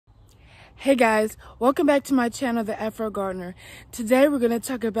Hey guys, welcome back to my channel, The Afro Gardener. Today we're going to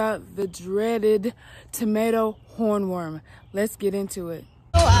talk about the dreaded tomato hornworm. Let's get into it.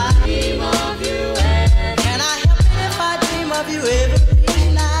 I dream of you, and can I help it if I dream of you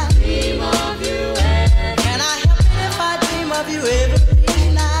every night? Dream of you, and can I help it if I dream of you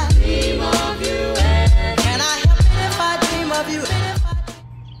every night? Dream of you, and can I help it if I dream of you?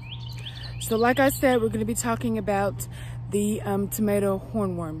 So like I said, we're going to be talking about the tomato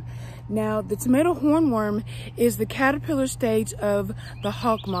hornworm. Now, the tomato hornworm is the caterpillar stage of the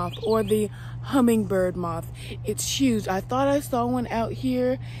hawk moth or the hummingbird moth. It's huge. I thought I saw one out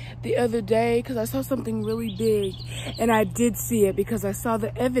here the other day because I saw something really big, and I did see it because I saw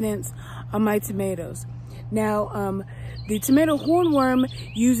the evidence on my tomatoes. Now, the tomato hornworm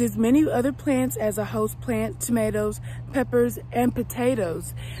uses many other plants as a host plant: tomatoes, peppers, and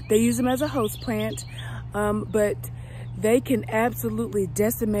potatoes. They use them as a host plant, but they can absolutely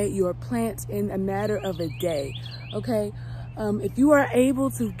decimate your plants in a matter of a day, okay? If you are able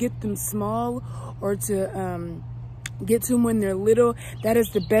to get them small or to get to them when they're little, that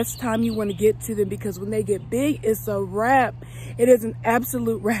is the best time you want to get to them, because when they get big, it's a wrap. It is an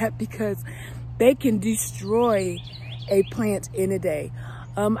absolute wrap because they can destroy a plant in a day.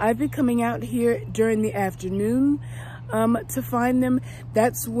 I've been coming out here during the afternoon to find them.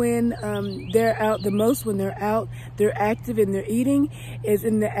 That's when they're out the most. When they're out, they're active and they're eating is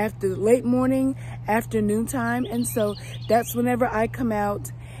in the late morning, afternoon time. And so that's whenever I come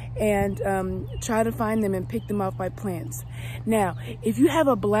out and try to find them and pick them off my plants. Now, if you have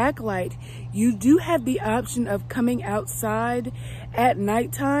a black light, you do have the option of coming outside at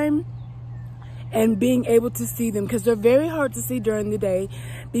nighttime and being able to see them, because they're very hard to see during the day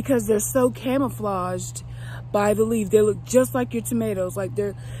because they're so camouflaged by the leaves. They look just like your tomatoes, like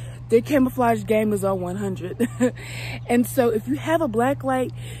their camouflage game is on 100. And so if you have a black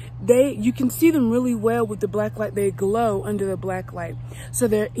light, you can see them really well with the black light. They glow under the black light, so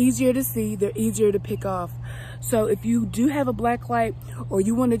they're easier to see, they're easier to pick off. So if you do have a black light or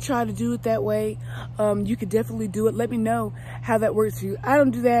you want to try to do it that way, you could definitely do it. Let me know how that works for you. I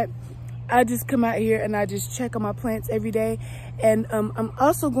don't do that. I just come out here and I just check on my plants every day. And I'm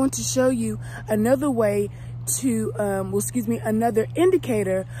also going to show you another way to, another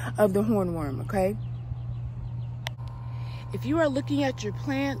indicator of the hornworm, okay? If you are looking at your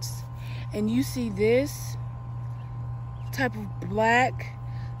plants and you see this type of black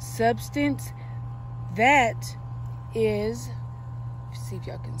substance, that is, see if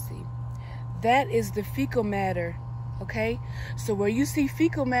y'all can see, that is the fecal matter, okay? So where you see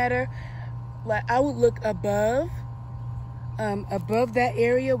fecal matter, like I would look above that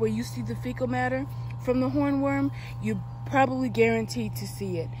area where you see the fecal matter from the hornworm, you probably guaranteed to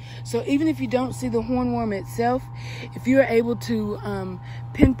see it. So even if you don't see the hornworm itself, if you're able to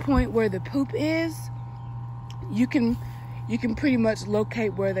pinpoint where the poop is, you can pretty much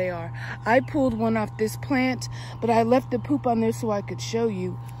locate where they are. I pulled one off this plant, but I left the poop on there so I could show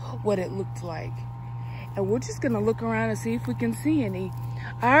you what it looked like. And we're just gonna look around and see if we can see any.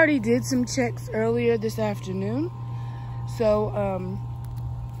 I already did some checks earlier this afternoon, so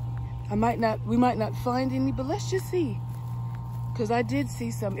we might not find any, but let's just see, because I did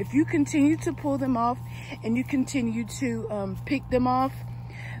see some. If you continue to pull them off and you continue to pick them off,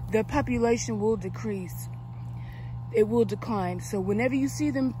 the population will decrease. It will decline. So whenever you see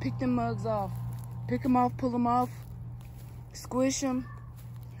them, pick them mugs off. Pick them off, pull them off, squish them.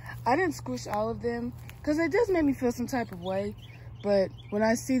 I didn't squish all of them because it does make me feel some type of way, but when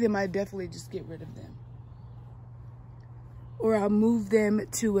I see them, I definitely just get rid of them. Or I'll move them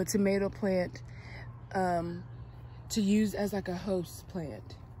to a tomato plant to use as like a host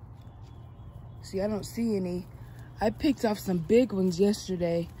plant. See, I don't see any. I picked off some big ones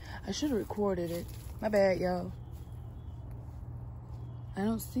yesterday. I should have recorded it. My bad, y'all. I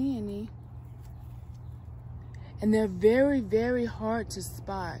don't see any. And they're very, very hard to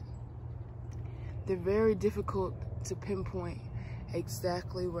spot. They're very difficult to pinpoint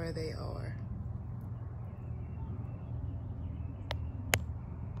exactly where they are.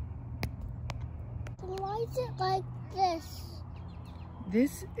 Why is it like this?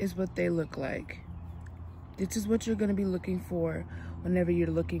 This is what they look like. This is what you're going to be looking for whenever you're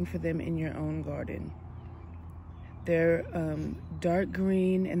looking for them in your own garden. They're dark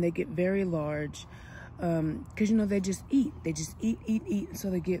green and they get very large because, you know, they just eat. They just eat. So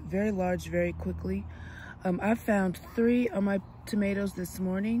they get very large very quickly. I found 3 on my tomatoes this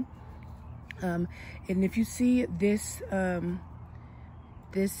morning. And if you see this,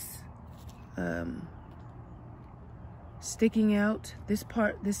 sticking out, this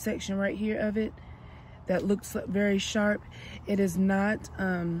section right here of it that looks very sharp, it is not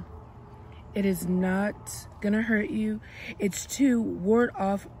It is not gonna hurt you. It's to ward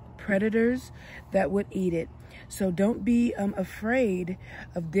off predators that would eat it. So don't be afraid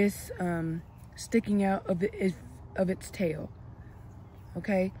of this sticking out of its tail.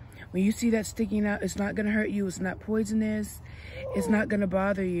 Okay, when you see that sticking out, it's not gonna hurt you. It's not poisonous. It's not gonna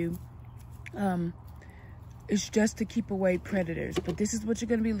bother you. It's just to keep away predators. But this is what you're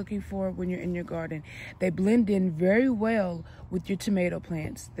gonna be looking for when you're in your garden. They blend in very well with your tomato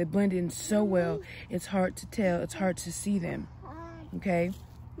plants. They blend in so well, it's hard to tell. It's hard to see them, okay?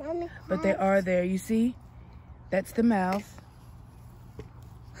 But they are there, you see? That's the mouth.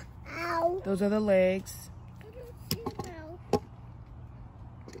 Ow. Those are the legs. Ow.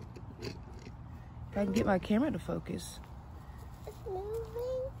 If I can get my camera to focus. It's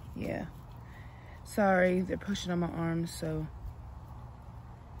moving. Yeah. Sorry, they're pushing on my arms, so.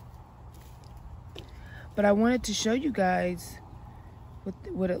 But I wanted to show you guys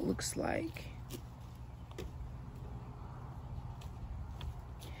what it looks like.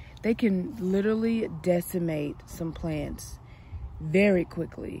 They can literally decimate some plants very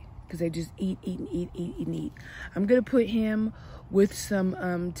quickly because they just eat. I'm gonna put him with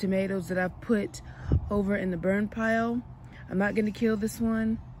some tomatoes that I've put over in the burn pile. I'm not gonna kill this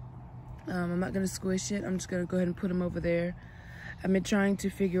one. I'm not gonna squish it. I'm just gonna go ahead and put them over there. I've been trying to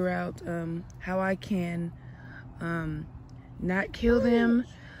figure out how I can not kill them,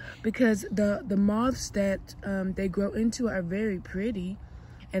 because the moths that they grow into are very pretty,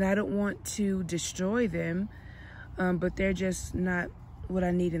 and I don't want to destroy them, but they're just not what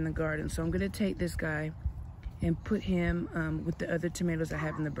I need in the garden. So I'm gonna take this guy and put him with the other tomatoes I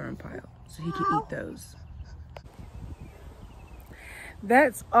have in the burn pile so he can eat those.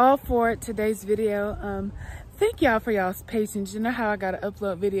 That's all for today's video. Thank y'all for y'all's patience. You know how I gotta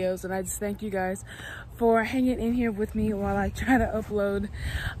upload videos, and I just thank you guys for hanging in here with me while I try to upload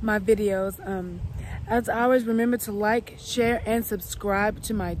my videos. As always, remember to like, share, and subscribe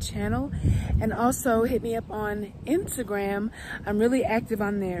to my channel, and also hit me up on Instagram. I'm really active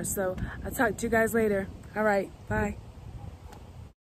on there, so I'll talk to you guys later. All right, bye.